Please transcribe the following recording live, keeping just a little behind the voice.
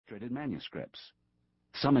illustrated manuscripts,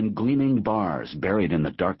 some in gleaming bars buried in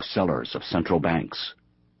the dark cellars of central banks,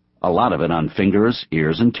 a lot of it on fingers,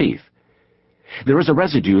 ears, and teeth. There is a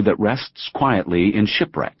residue that rests quietly in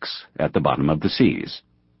shipwrecks at the bottom of the seas.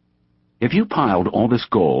 If you piled all this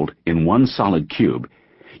gold in one solid cube,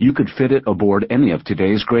 you could fit it aboard any of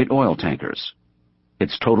today's great oil tankers.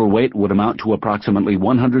 Its total weight would amount to approximately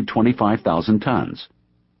 125,000 tons,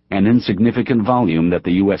 an insignificant volume that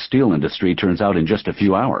the U.S. steel industry turns out in just a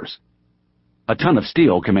few hours. A ton of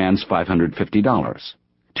steel commands $550,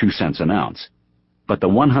 2 cents an ounce, but the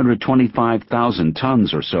 125,000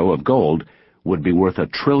 tons or so of gold would be worth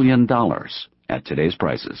 $1 trillion at today's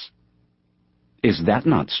prices. Is that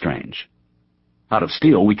not strange? Out of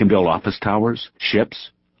steel we can build office towers,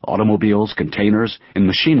 ships, automobiles, containers, and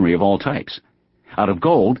machinery of all types. Out of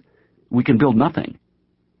gold, we can build nothing.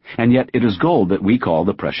 And yet it is gold that we call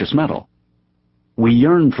the precious metal. We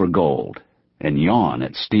yearn for gold and yawn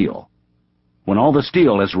at steel. When all the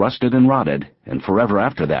steel has rusted and rotted, and forever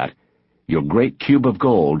after that, your great cube of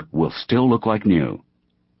gold will still look like new.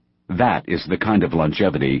 That is the kind of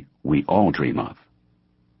longevity we all dream of.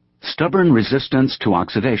 Stubborn resistance to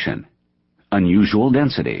oxidation, unusual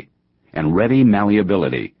density, and ready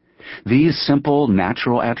malleability. These simple,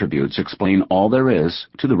 natural attributes explain all there is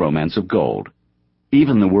to the romance of gold.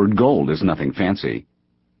 Even the word gold is nothing fancy.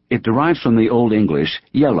 It derives from the Old English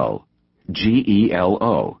yellow,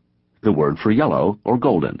 G-E-L-O, the word for yellow or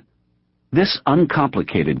golden. This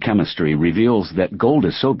uncomplicated chemistry reveals that gold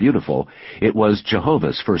is so beautiful, it was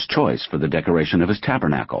Jehovah's first choice for the decoration of his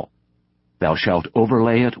tabernacle. Thou shalt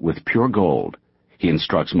overlay it with pure gold, he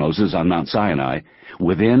instructs Moses on Mount Sinai,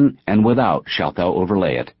 within and without shalt thou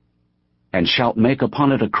overlay it, and shalt make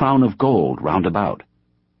upon it a crown of gold round about.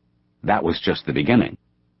 That was just the beginning.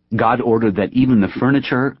 God ordered that even the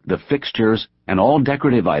furniture, the fixtures, and all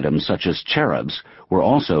decorative items such as cherubs were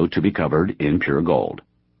also to be covered in pure gold.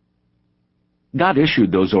 God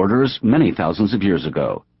issued those orders many thousands of years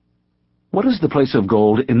ago. What is the place of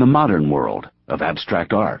gold in the modern world of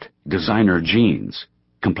abstract art, designer jeans,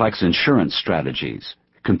 complex insurance strategies,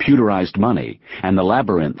 computerized money, and the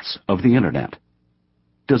labyrinths of the Internet?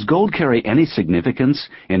 Does gold carry any significance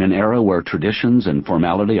in an era where traditions and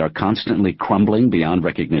formality are constantly crumbling beyond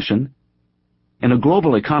recognition? In a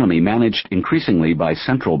global economy managed increasingly by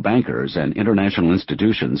central bankers and international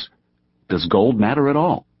institutions, does gold matter at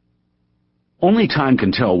all? Only time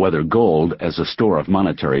can tell whether gold as a store of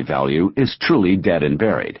monetary value is truly dead and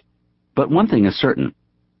buried. But one thing is certain: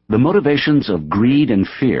 the motivations of greed and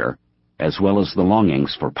fear, as well as the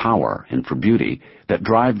longings for power and for beauty that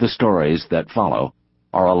drive the stories that follow,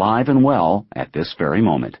 are alive and well at this very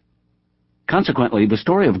moment. Consequently, the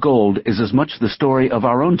story of gold is as much the story of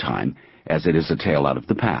our own time as it is a tale out of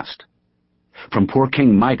the past. From poor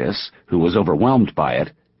King Midas, who was overwhelmed by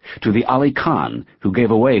it, to the Ali Khan, who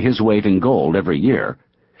gave away his weight in gold every year,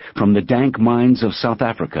 from the dank mines of South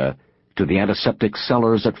Africa to the antiseptic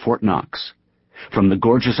cellars at Fort Knox, from the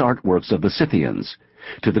gorgeous artworks of the Scythians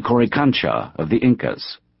to the Coricancha of the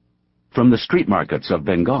Incas, from the street markets of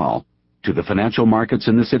Bengal to the financial markets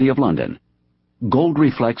in the city of London, gold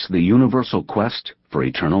reflects the universal quest for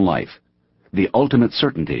eternal life, the ultimate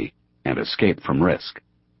certainty and escape from risk.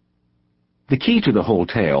 The key to the whole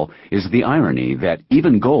tale is the irony that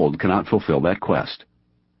even gold cannot fulfill that quest.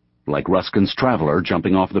 Like Ruskin's traveler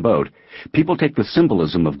jumping off the boat, people take the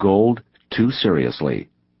symbolism of gold too seriously.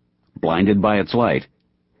 Blinded by its light,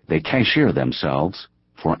 they cashier themselves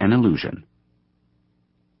for an illusion.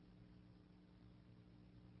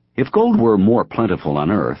 If gold were more plentiful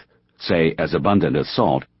on Earth, say as abundant as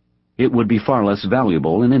salt, it would be far less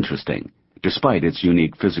valuable and interesting, despite its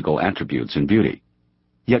unique physical attributes and beauty.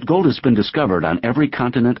 Yet gold has been discovered on every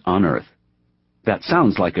continent on Earth. That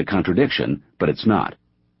sounds like a contradiction, but it's not.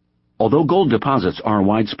 Although gold deposits are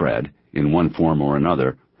widespread, in one form or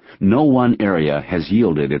another, no one area has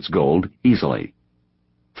yielded its gold easily.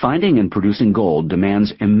 Finding and producing gold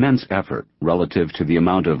demands immense effort relative to the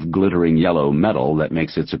amount of glittering yellow metal that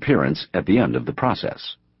makes its appearance at the end of the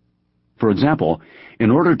process. For example, in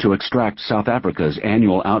order to extract South Africa's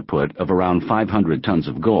annual output of around 500 tons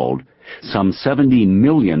of gold, some 70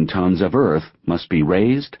 million tons of earth must be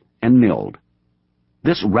raised and milled.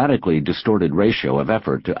 This radically distorted ratio of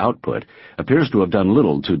effort to output appears to have done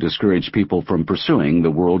little to discourage people from pursuing the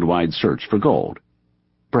worldwide search for gold.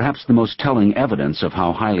 Perhaps the most telling evidence of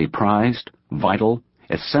how highly prized, vital,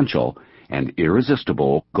 essential, and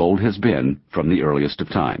irresistible gold has been from the earliest of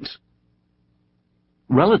times.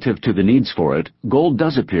 Relative to the needs for it, gold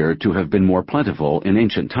does appear to have been more plentiful in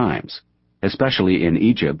ancient times, especially in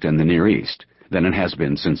Egypt and the Near East, than it has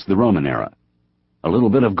been since the Roman era. A little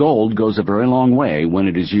bit of gold goes a very long way when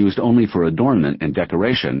it is used only for adornment and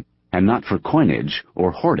decoration, and not for coinage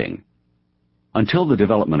or hoarding. Until the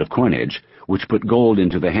development of coinage, which put gold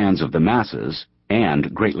into the hands of the masses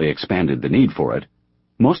and greatly expanded the need for it,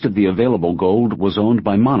 most of the available gold was owned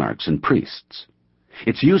by monarchs and priests.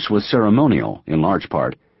 Its use was ceremonial, in large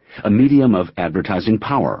part, a medium of advertising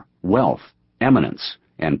power, wealth, eminence,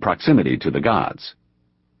 and proximity to the gods.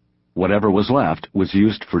 Whatever was left was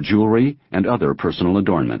used for jewelry and other personal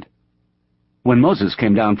adornment. When Moses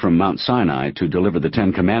came down from Mount Sinai to deliver the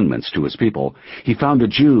 10 Commandments to his people, he found the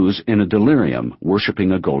Jews in a delirium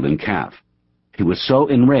worshiping a golden calf. He was so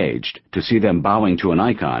enraged to see them bowing to an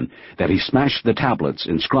icon that he smashed the tablets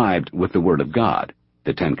inscribed with the Word of God,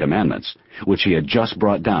 the 10 Commandments, which he had just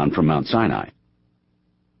brought down from Mount Sinai.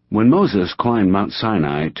 When Moses climbed Mount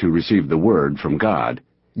Sinai to receive the Word from God,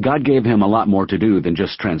 God gave him a lot more to do than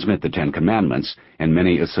just transmit the 10 Commandments and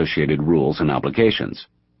many associated rules and obligations.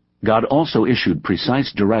 God also issued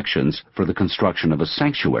precise directions for the construction of a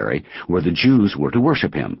sanctuary where the Jews were to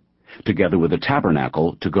worship him, together with a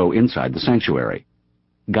tabernacle to go inside the sanctuary.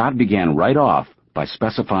 God began right off by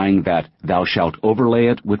specifying that thou shalt overlay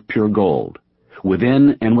it with pure gold.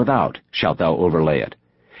 Within and without shalt thou overlay it,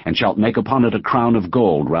 and shalt make upon it a crown of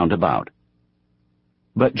gold round about.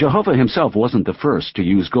 But Jehovah himself wasn't the first to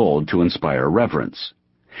use gold to inspire reverence.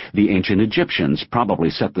 The ancient Egyptians probably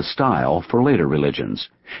set the style for later religions,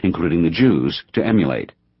 including the Jews, to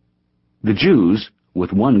emulate. The Jews,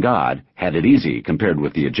 with one God, had it easy compared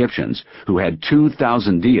with the Egyptians, who had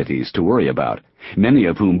 2,000 deities to worry about, many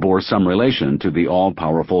of whom bore some relation to the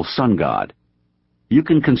all-powerful sun god. You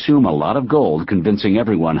can consume a lot of gold convincing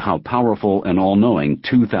everyone how powerful and all-knowing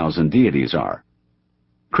 2,000 deities are.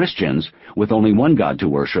 Christians, with only one God to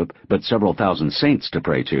worship but several thousand saints to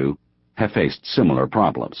pray to, have faced similar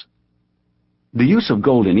problems. The use of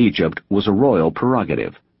gold in Egypt was a royal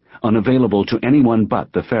prerogative, unavailable to anyone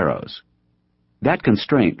but the pharaohs. That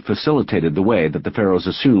constraint facilitated the way that the pharaohs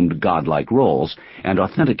assumed godlike roles and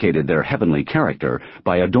authenticated their heavenly character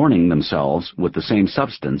by adorning themselves with the same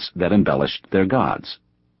substance that embellished their gods.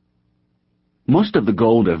 Most of the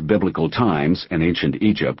gold of biblical times in ancient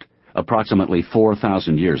Egypt, approximately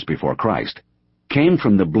 4,000 years before Christ, came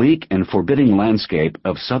from the bleak and forbidding landscape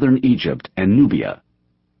of southern Egypt and Nubia.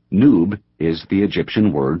 Nub is the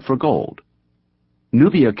Egyptian word for gold.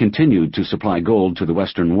 Nubia continued to supply gold to the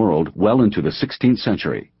Western world well into the 16th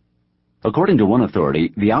century. According to one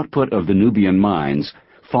authority, the output of the Nubian mines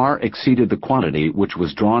far exceeded the quantity which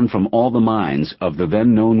was drawn from all the mines of the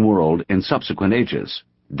then-known world in subsequent ages,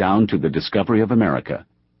 down to the discovery of America.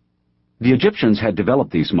 The Egyptians had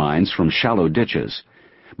developed these mines from shallow ditches,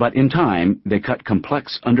 but in time they cut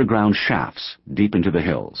complex underground shafts deep into the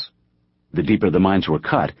hills. The deeper the mines were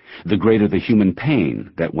cut, the greater the human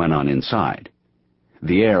pain that went on inside.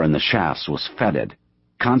 The air in the shafts was fetid,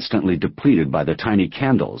 constantly depleted by the tiny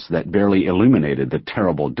candles that barely illuminated the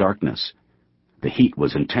terrible darkness. The heat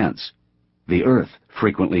was intense. The earth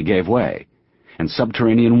frequently gave way, and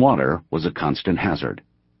subterranean water was a constant hazard.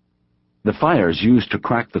 The fires used to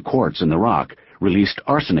crack the quartz in the rock released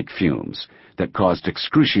arsenic fumes that caused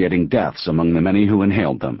excruciating deaths among the many who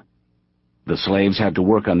inhaled them. The slaves had to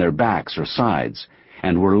work on their backs or sides,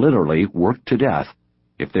 and were literally worked to death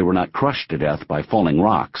if they were not crushed to death by falling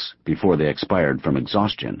rocks before they expired from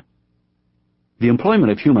exhaustion. The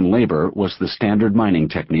employment of human labor was the standard mining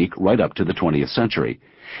technique right up to the 20th century,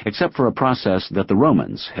 except for a process that the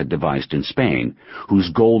Romans had devised in Spain,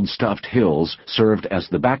 whose gold-stuffed hills served as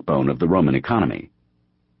the backbone of the Roman economy.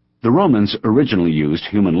 The Romans originally used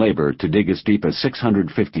human labor to dig as deep as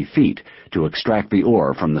 650 feet to extract the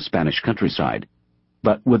ore from the Spanish countryside.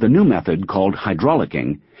 But with a new method called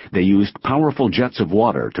hydraulicking, they used powerful jets of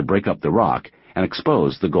water to break up the rock and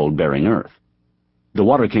expose the gold-bearing earth. The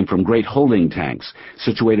water came from great holding tanks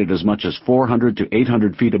situated as much as 400 to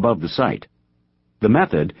 800 feet above the site. The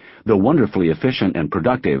method, though wonderfully efficient and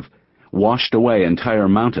productive, washed away entire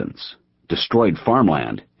mountains, destroyed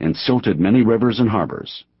farmland, and silted many rivers and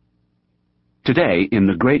harbors. Today, in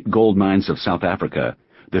the great gold mines of South Africa,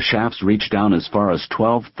 the shafts reach down as far as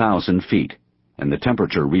 12,000 feet, and the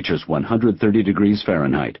temperature reaches 130 degrees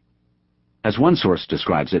Fahrenheit. As one source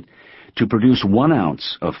describes it, to produce 1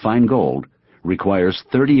 ounce of fine gold requires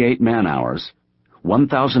 38 man-hours,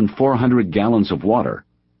 1,400 gallons of water,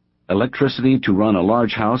 electricity to run a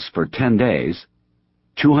large house for 10 days,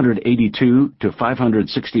 282 to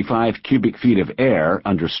 565 cubic feet of air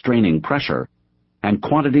under straining pressure, and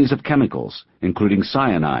quantities of chemicals, including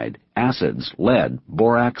cyanide, acids, lead,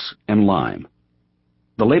 borax, and lime.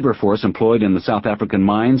 The labor force employed in the South African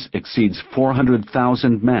mines exceeds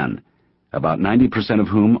 400,000 men, about 90% of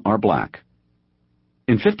whom are black.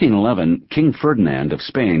 In 1511, King Ferdinand of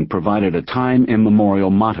Spain provided a time immemorial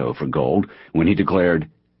motto for gold when he declared,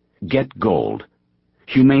 "Get gold,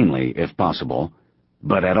 humanely if possible,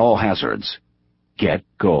 but at all hazards, get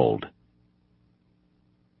gold."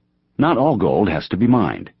 Not all gold has to be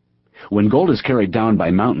mined. When gold is carried down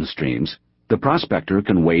by mountain streams, the prospector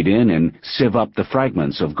can wade in and sieve up the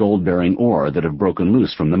fragments of gold-bearing ore that have broken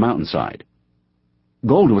loose from the mountainside.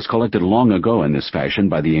 Gold was collected long ago in this fashion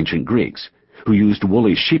by the ancient Greeks, who used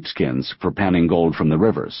woolly sheepskins for panning gold from the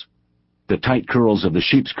rivers. The tight curls of the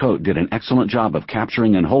sheep's coat did an excellent job of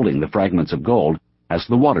capturing and holding the fragments of gold as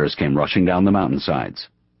the waters came rushing down the mountainsides.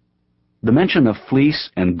 The mention of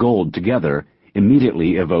fleece and gold together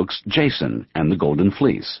immediately evokes Jason and the Golden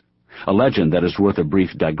Fleece, a legend that is worth a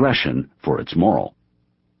brief digression for its moral.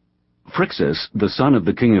 Phrixus, the son of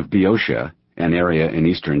the king of Boeotia, an area in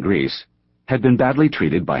eastern Greece, had been badly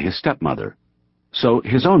treated by his stepmother. So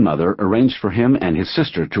his own mother arranged for him and his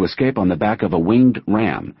sister to escape on the back of a winged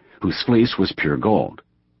ram, whose fleece was pure gold.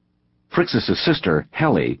 Phrixus's sister,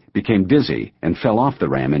 Helle, became dizzy and fell off the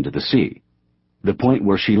ram into the sea. The point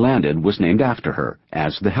where she landed was named after her,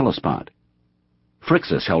 as the Hellespont.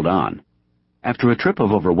 Phrixus held on. After a trip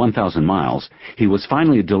of over 1,000 miles, he was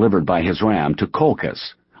finally delivered by his ram to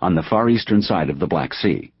Colchis, on the far eastern side of the Black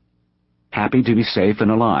Sea. Happy to be safe and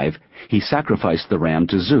alive, he sacrificed the ram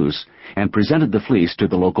to Zeus and presented the fleece to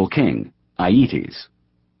the local king, Aeetes.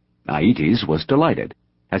 Aeetes was delighted,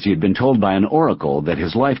 as he had been told by an oracle that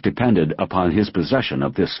his life depended upon his possession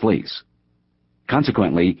of this fleece.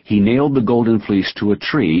 Consequently, he nailed the golden fleece to a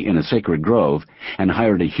tree in a sacred grove and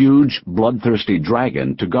hired a huge, bloodthirsty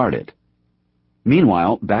dragon to guard it.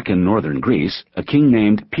 Meanwhile, back in northern Greece, a king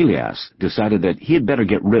named Pelias decided that he had better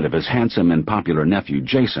get rid of his handsome and popular nephew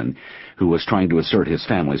Jason, who was trying to assert his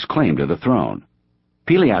family's claim to the throne.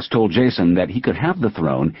 Pelias told Jason that he could have the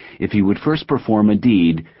throne if he would first perform a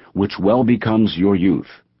deed which well becomes your youth,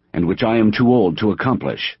 and which I am too old to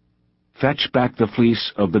accomplish. Fetch back the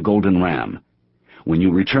fleece of the golden ram. When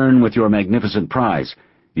you return with your magnificent prize,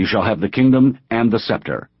 you shall have the kingdom and the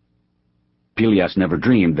scepter. Pelias never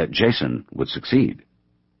dreamed that Jason would succeed.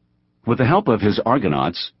 With the help of his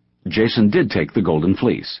Argonauts, Jason did take the golden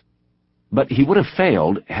fleece. But he would have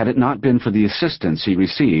failed had it not been for the assistance he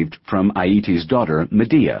received from Aeetes' daughter,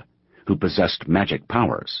 Medea, who possessed magic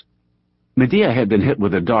powers. Medea had been hit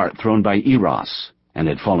with a dart thrown by Eros, and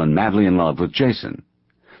had fallen madly in love with Jason,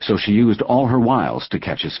 so she used all her wiles to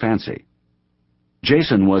catch his fancy.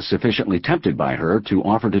 Jason was sufficiently tempted by her to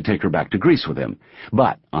offer to take her back to Greece with him,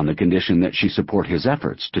 but on the condition that she support his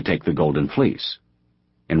efforts to take the golden fleece.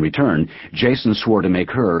 In return, Jason swore to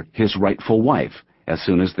make her his rightful wife as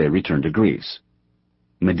soon as they returned to Greece.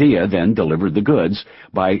 Medea then delivered the goods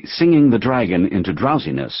by singing the dragon into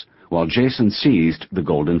drowsiness, while Jason seized the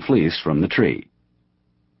golden fleece from the tree.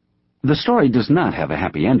 The story does not have a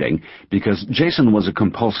happy ending, because Jason was a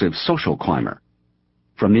compulsive social climber.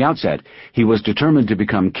 From the outset, he was determined to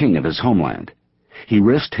become king of his homeland. He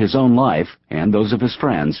risked his own life, and those of his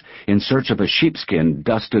friends, in search of a sheepskin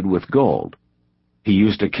dusted with gold. He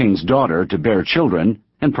used a king's daughter to bear children,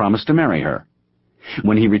 and promised to marry her.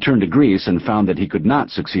 When he returned to Greece and found that he could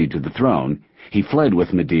not succeed to the throne, he fled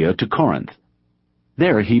with Medea to Corinth.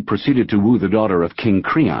 There he proceeded to woo the daughter of King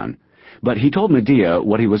Creon, but he told Medea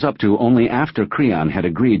what he was up to only after Creon had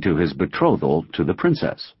agreed to his betrothal to the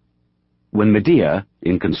princess. When Medea,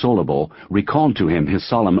 inconsolable, recalled to him his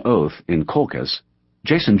solemn oath in Colchis,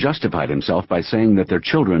 Jason justified himself by saying that their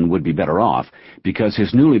children would be better off because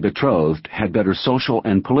his newly betrothed had better social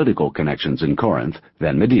and political connections in Corinth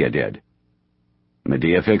than Medea did.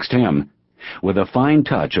 Medea fixed him. With a fine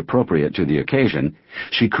touch appropriate to the occasion,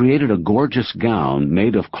 she created a gorgeous gown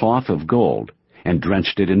made of cloth of gold and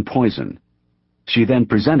drenched it in poison. She then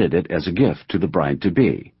presented it as a gift to the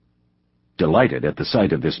bride-to-be. Delighted at the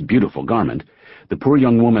sight of this beautiful garment, the poor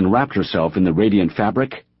young woman wrapped herself in the radiant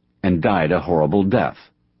fabric and died a horrible death.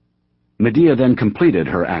 Medea then completed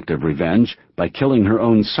her act of revenge by killing her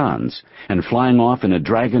own sons and flying off in a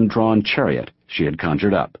dragon-drawn chariot she had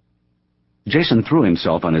conjured up. Jason threw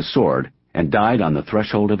himself on his sword and died on the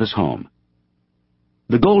threshold of his home.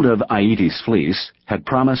 The gold of Aeetes' fleece had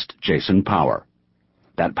promised Jason power.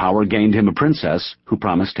 That power gained him a princess who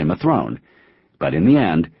promised him a throne, but in the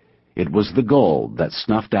end, it was the gold that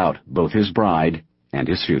snuffed out both his bride and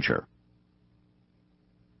his future.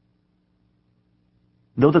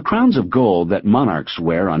 Though the crowns of gold that monarchs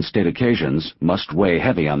wear on state occasions must weigh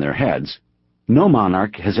heavy on their heads, no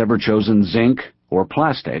monarch has ever chosen zinc or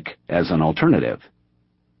plastic as an alternative.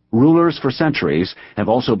 Rulers for centuries have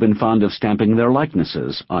also been fond of stamping their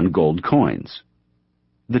likenesses on gold coins.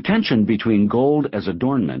 The tension between gold as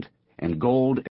adornment and gold